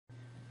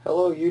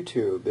Hello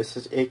YouTube, this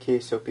is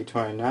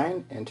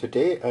AKSoapy29 and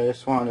today I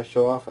just wanted to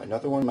show off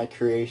another one of my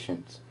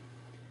creations.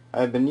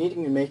 I've been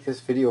needing to make this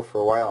video for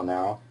a while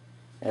now,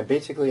 and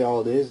basically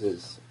all it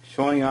is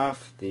showing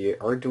off the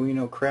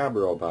Arduino crab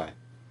robot.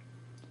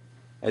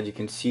 As you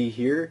can see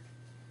here,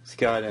 it's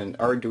got an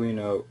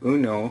Arduino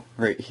Uno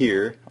right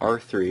here,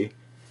 R3,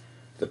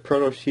 the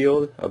Proto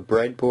Shield, a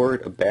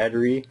breadboard, a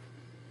battery,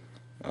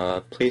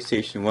 a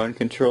PlayStation 1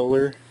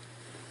 controller,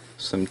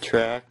 some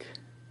track.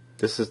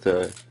 This is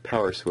the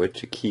power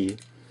switch, a key,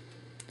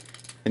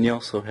 and you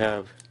also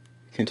have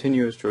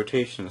continuous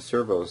rotation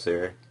servos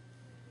there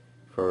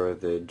for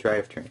the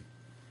drivetrain.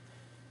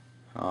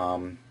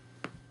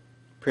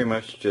 Pretty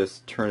much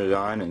just turn it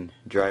on and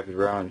drive it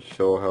around and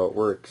show how it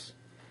works.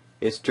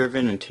 It's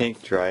driven in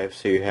tank drive,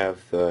 so you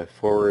have the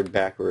forward,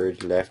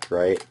 backward, left,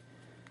 right.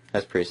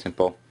 That's pretty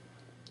simple.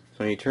 So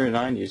when you turn it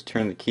on, you just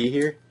turn the key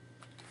here,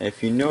 and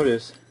if you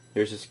notice,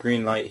 there's this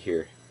green light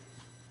here.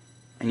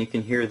 And you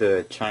can hear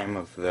the chime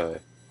of the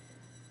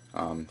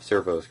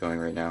servos going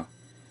right now.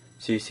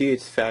 So you see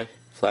it's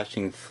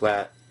flashing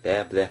fast.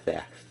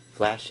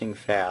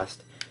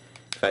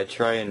 If I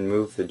try and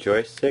move the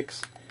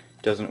joysticks,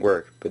 it doesn't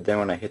work. But then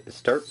when I hit the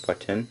start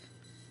button,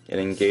 it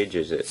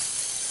engages it.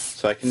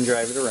 So I can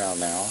drive it around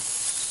now.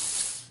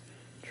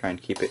 Try and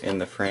keep it in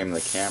the frame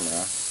of the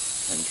camera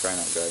and try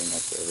not driving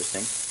up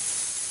everything.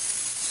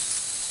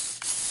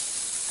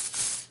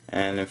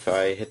 And if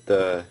I hit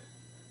the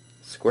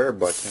square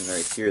button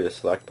right here, the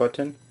select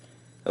button,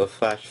 it'll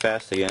flash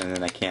fast again and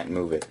then I can't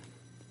move it.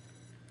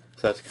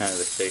 So that's kind of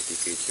the safety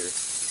feature.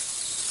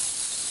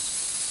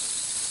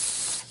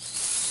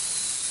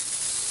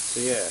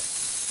 So yeah,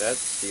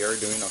 that's the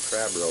Arduino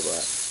crab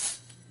robot.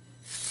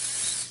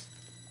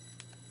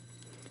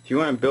 If you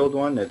want to build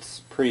one, it's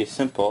pretty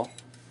simple.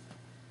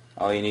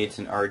 All you need is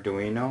an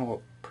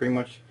Arduino. Pretty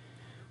much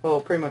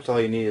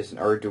all you need is an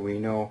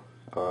Arduino,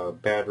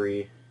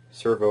 battery,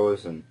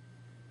 servos, and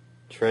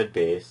tread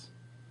base.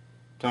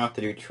 Don't have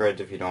to do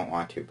treads if you don't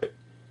want to, but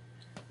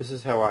this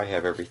is how I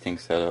have everything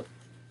set up.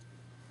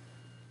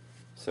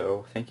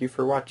 So, thank you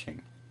for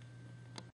watching.